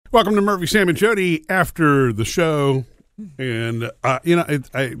Welcome to Murphy, Sam, and Jody after the show. And,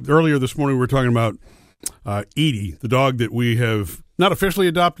 earlier this morning we were talking about Edie, the dog that we have not officially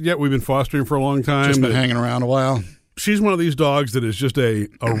adopted yet. We've been fostering for a long time. Just been hanging around a while. She's one of these dogs that is just a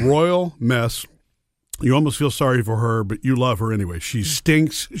royal mess. You almost feel sorry for her, but you love her anyway. She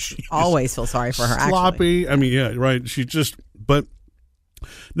stinks. She always feel sorry for her, sloppy. Actually. I mean, yeah, right. She just, but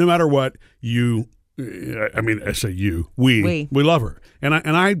no matter what, we love her. And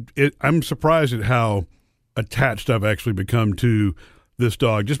I'm surprised at how attached I've actually become to this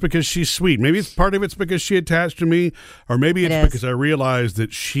dog just because she's sweet. Maybe it's part of it's because she attached to me, or maybe it's because I realized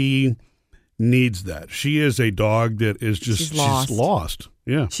that she needs that. She is a dog that is just she's lost.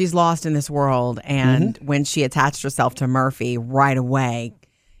 Yeah. She's lost in this world. And when she attached herself to Murphy right away,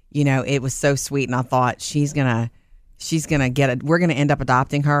 it was so sweet. And I thought she's gonna get it. We're gonna end up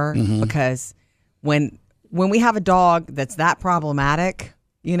adopting her because when we have a dog that's that problematic,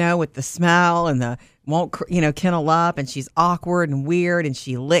 with the smell and the won't, kennel up, and she's awkward and weird, and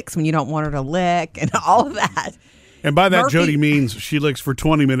she licks when you don't want her to lick, and all of that. And by that, Murphy, Jody means she licks for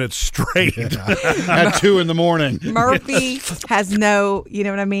 20 minutes straight at 2 in the morning. Murphy has no,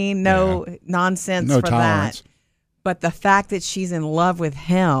 nonsense no for tolerance. That. But the fact that she's in love with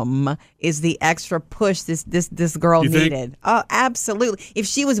him is the extra push this girl needed. Oh, absolutely. If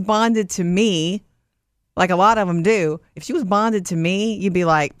she was bonded to me, like a lot of them do, if she was bonded to me, you'd be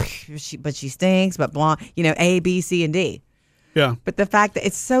like, but she stinks, but blonde, A, B, C, and D. Yeah. But the fact that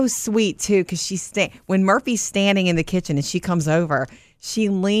it's so sweet, too, because when Murphy's standing in the kitchen and she comes over, she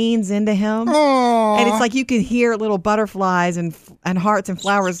leans into him. Aww. And it's like you can hear little butterflies and hearts and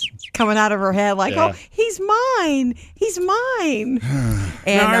flowers coming out of her head like, oh, he's mine. He's mine. And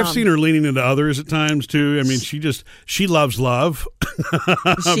now, I've seen her leaning into others at times, too. I mean, she loves love.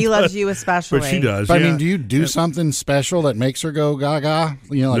 She loves you especially. But she does. But, I mean, do you do something special that makes her go gaga?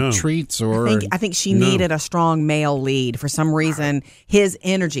 Like treats or... I think she needed a strong male lead for some reason. His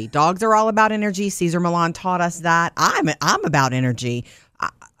energy. Dogs are all about energy. Cesar Millan taught us that. I'm about energy.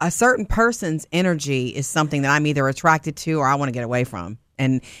 A certain person's energy is something that I'm either attracted to or I want to get away from.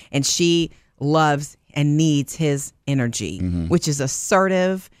 And she loves and needs his energy, which is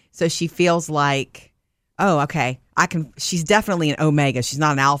assertive. So she feels like, oh, okay, she's definitely an omega. She's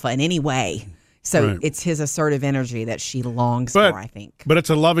not an alpha in any way. So it's his assertive energy that she longs for, I think. But it's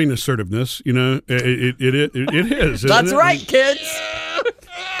a loving assertiveness, It is. That's right, kids. I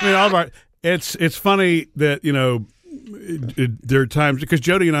mean, all right. It's funny that, there are times, because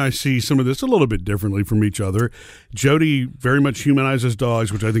Jody and I see some of this a little bit differently from each other. Jody very much humanizes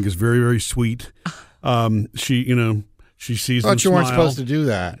dogs, which I think is very, very sweet. She sees them smile. But you weren't supposed to do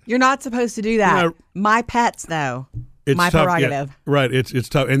that. You're not supposed to do that. My pets, though. It's my tough. prerogative. Yeah, right. It's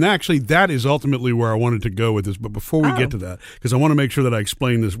tough. And actually, that is ultimately where I wanted to go with this. But before we get to that, because I want to make sure that I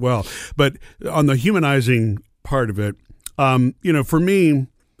explain this well. But on the humanizing part of it, for me,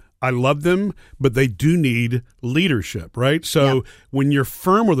 I love them, but they do need leadership, right? So when you're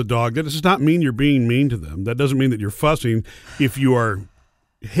firm with a dog, that does not mean you're being mean to them. That doesn't mean that you're fussing. If you are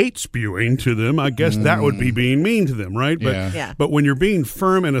hate spewing to them, I guess that would be being mean to them, right? But when you're being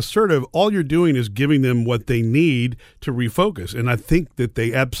firm and assertive, all you're doing is giving them what they need to refocus. And I think that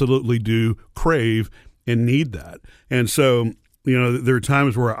they absolutely do crave and need that. And so, there are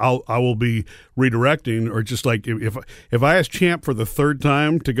times where I will be redirecting, or just like if I ask Champ for the third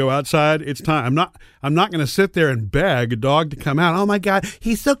time to go outside, it's time. I'm not going to sit there and beg a dog to come out. Oh my God,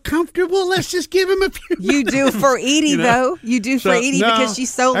 he's so comfortable. Let's just give him a few minutes. You do for Edie though. You do for Edie because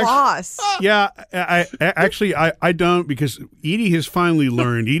she's so lost. Yeah, I don't, because Edie has finally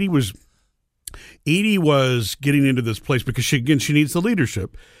learned. Edie was getting into this place because she needs the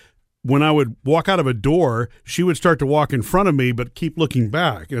leadership. When I would walk out of a door, she would start to walk in front of me, but keep looking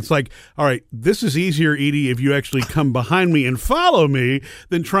back. And it's like, all right, this is easier, Edie, if you actually come behind me and follow me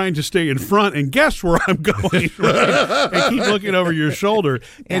than trying to stay in front and guess where I'm going, right? And keep looking over your shoulder.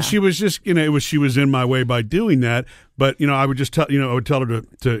 And she was just, she was in my way by doing that. But, I would just tell, I would tell her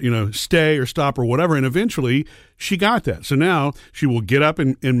to stay or stop or whatever. And eventually she got that. So now she will get up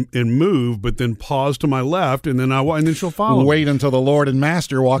and move, but then pause to my left, and then she'll follow. Wait until the Lord and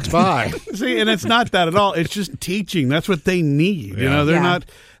Master walks by. See, and it's not that at all. It's just teaching. That's what they need. They don't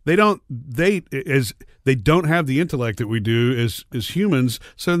have the intellect that we do as humans.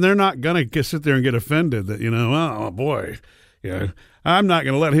 So they're not going to sit there and get offended that, oh boy, I'm not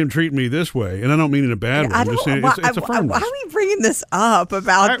going to let him treat me this way. And I don't mean in a bad way. I'm just saying it's a firmness. Why are we bringing this up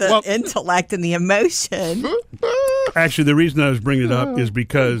about the intellect and the emotion? Actually, the reason I was bringing it up is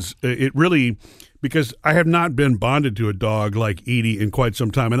because it really because I have not been bonded to a dog like Edie in quite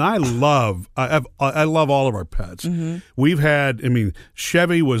some time, and I love all of our pets. Mm-hmm. We've had,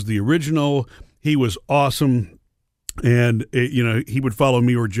 Chevy was the original. He was awesome. And, he would follow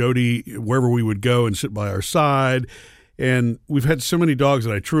me or Jody wherever we would go and sit by our side. And we've had so many dogs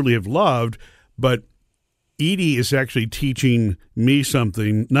that I truly have loved. But Edie is actually teaching me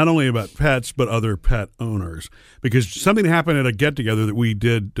something, not only about pets, but other pet owners. Because something happened at a get-together that we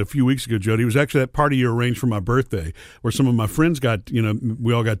did a few weeks ago, Jody. It was actually that party you arranged for my birthday, where some of my friends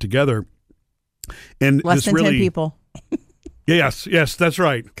we all got together. And less than 10 people. Yes, that's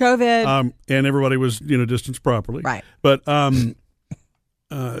right. COVID. And everybody was, distanced properly. Right. But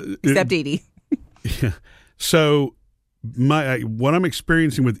except Edie. Yeah. So what I'm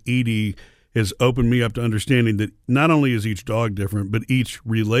experiencing with Edie has opened me up to understanding that not only is each dog different, but each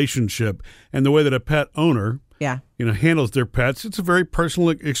relationship and the way that a pet owner handles their pets, it's a very personal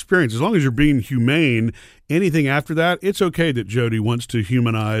experience. As long as you're being humane, anything after that, it's okay that Jody wants to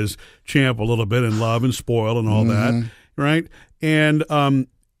humanize Champ a little bit and love and spoil and all that. Right. And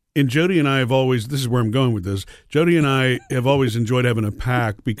Jody and I have always, this is where I'm going with this. Jody and I have always enjoyed having a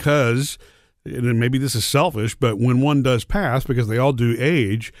pack because, and maybe this is selfish, but when one does pass, because they all do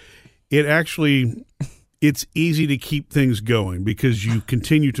age, it's easy to keep things going because you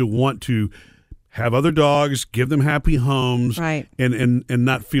continue to want to have other dogs, give them happy homes, right, and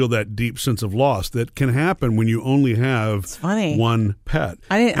not feel that deep sense of loss that can happen when you only have one pet.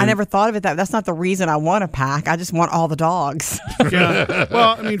 I never thought of it that's not the reason I want a pack. I just want all the dogs. Yeah.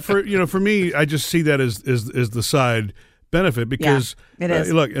 Well, for me, I just see that as the side benefit because it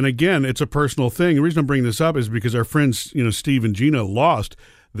is. Look, and again, it's a personal thing. The reason I'm bringing this up is because our friends, Steve and Gina, lost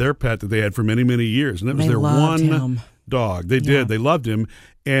their pet that they had for many, many years, and that was their one dog. They did. They loved him.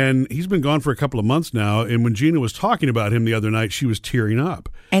 And he's been gone for a couple of months now. And when Gina was talking about him the other night, she was tearing up.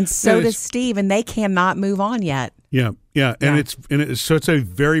 And so does Steve, and they cannot move on yet. Yeah. And it's a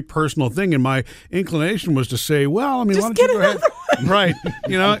very personal thing. And my inclination was to say, well, just why don't get you go ahead? one. Right.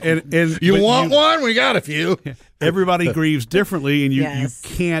 And you want one? We got a few. Everybody grieves differently, and you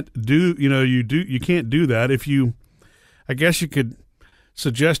can't do you can't do that. I guess you could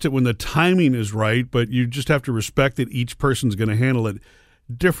suggest it when the timing is right, but you just have to respect that each person's going to handle it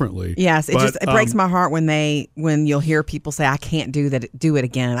differently. Yes, it breaks my heart when you'll hear people say, I can't do it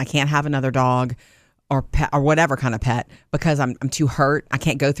again. I can't have another dog or pet or whatever kind of pet because I'm too hurt. I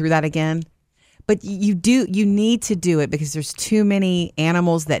can't go through that again. But you need to do it because there's too many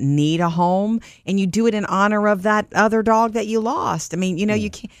animals that need a home, and you do it in honor of that other dog that you lost. You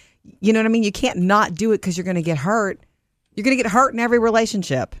can't, you can't not do it because you're going to get hurt. You're going to get hurt in every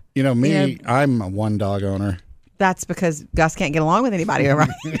relationship. I'm a one dog owner. That's because Gus can't get along with anybody, right?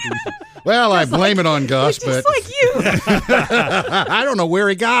 Well, I blame it on Gus, but like you. I don't know where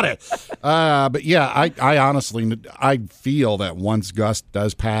he got it. But yeah, I honestly, I feel that once Gus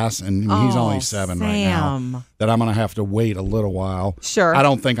does pass, and he's only 7 right now, that I'm going to have to wait a little while. Sure. I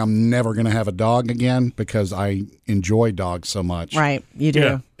don't think I'm never going to have a dog again because I enjoy dogs so much. Right, you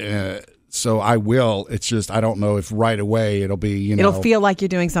do. Yeah. So I will. It's just I don't know if right away it'll be, It'll feel like you're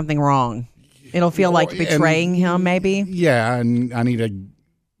doing something wrong. It'll feel like betraying him, maybe. Yeah, and I need to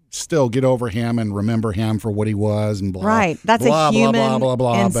still get over him and remember him for what he was and blah. Right, that's blah, a human blah, blah,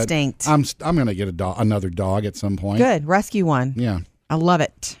 blah, blah, instinct. But I'm going to get another dog at some point. Good, rescue one. Yeah, I love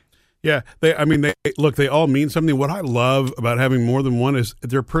it. Yeah, they all mean something. What I love about having more than one is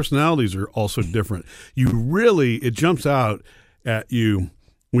their personalities are also different. It jumps out at you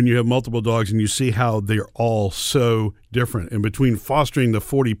when you have multiple dogs and you see how they're all so different. And between fostering the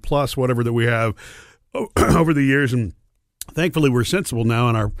 40 plus whatever that we have over the years, and thankfully we're sensible now,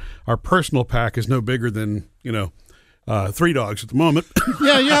 and our personal pack is no bigger than 3 dogs at the moment.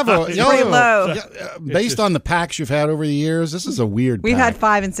 Yeah, you have pretty low. Based on the packs you've had over the years, this is a weird. We've pack. had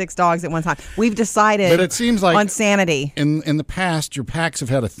 5 and 6 dogs at one time. We've decided, but it seems like on sanity. In the past, your packs have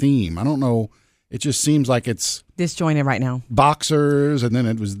had a theme. I don't know. It just seems like it's disjointed right now. Boxers, and then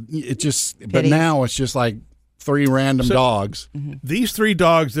but now it's just like 3 random dogs. Mm-hmm. These 3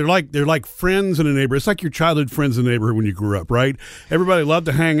 dogs, they're like friends in a neighborhood. It's like your childhood friends in the neighborhood when you grew up, right? Everybody loved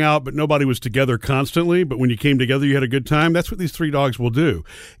to hang out, but nobody was together constantly. But when you came together, you had a good time. That's what these 3 dogs will do.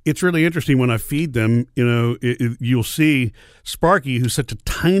 It's really interesting when I feed them. You'll see Sparky, who's such a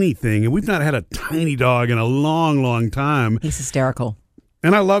tiny thing, and we've not had a tiny dog in a long, long time. He's hysterical.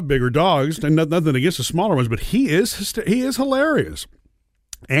 And I love bigger dogs, and nothing against the smaller ones, but he is hilarious.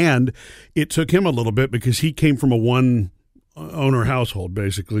 And it took him a little bit because he came from a one-owner household,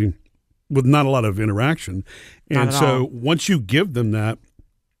 basically, with not a lot of interaction. And so once you give them that,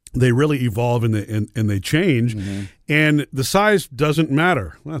 they really evolve and they change, and the size doesn't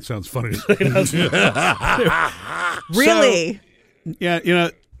matter. Well, that sounds funny to say. Really? So, yeah,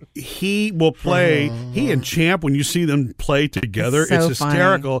 he will play. He and Champ, when you see them play together, it's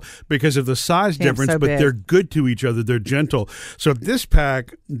hysterical because of the size difference. But they're good to each other. They're gentle. So this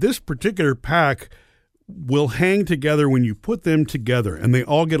particular pack, will hang together when you put them together, and they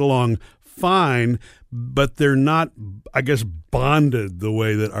all get along fine. But they're not, I guess, bonded the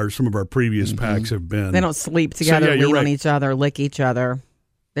way that some of our previous packs have been. They don't sleep together, lean on each other, lick each other.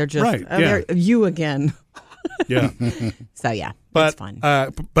 They're just they're you again. Yeah. So it's fun.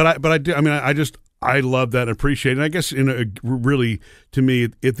 But I do. I mean, I love that and appreciate it. And I guess really, to me,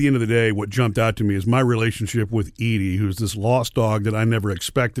 at the end of the day, what jumped out to me is my relationship with Edie, who's this lost dog that I never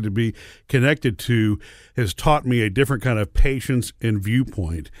expected to be connected to, has taught me a different kind of patience and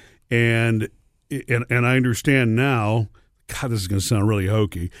viewpoint. And I understand now, God, this is going to sound really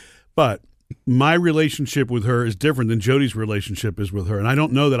hokey, but my relationship with her is different than Jody's relationship is with her. And I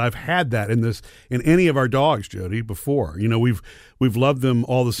don't know that I've had that in any of our dogs, Jody, before. We've loved them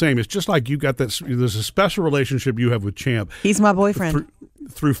all the same. It's just like you got that, there's a special relationship you have with Champ. He's my boyfriend.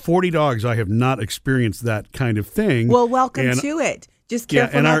 Through 40 dogs, I have not experienced that kind of thing. Well, welcome to it. Just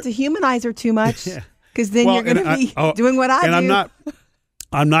careful not to humanize her too much, because then you're going to be doing what I do.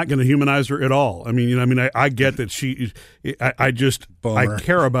 I'm not going to humanize her at all. I mean, I get that she. I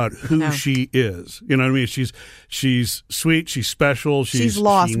care about who she is. You know what I mean? She's sweet. She's special. She's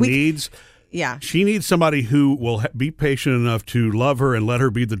lost. She needs somebody who will be patient enough to love her and let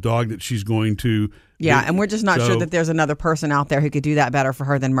her be the dog that she's going to. Yeah, and we're just not sure that there's another person out there who could do that better for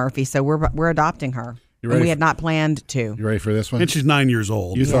her than Murphy. So we're adopting her. And we had not planned to. You ready for this one? And she's 9 years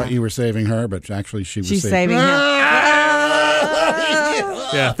old. You thought you were saving her, but actually she's saving him.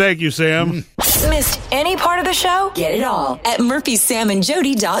 Yeah, thank you, Sam. Missed any part of the show? Get it all at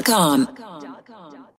murphysamandjody.com.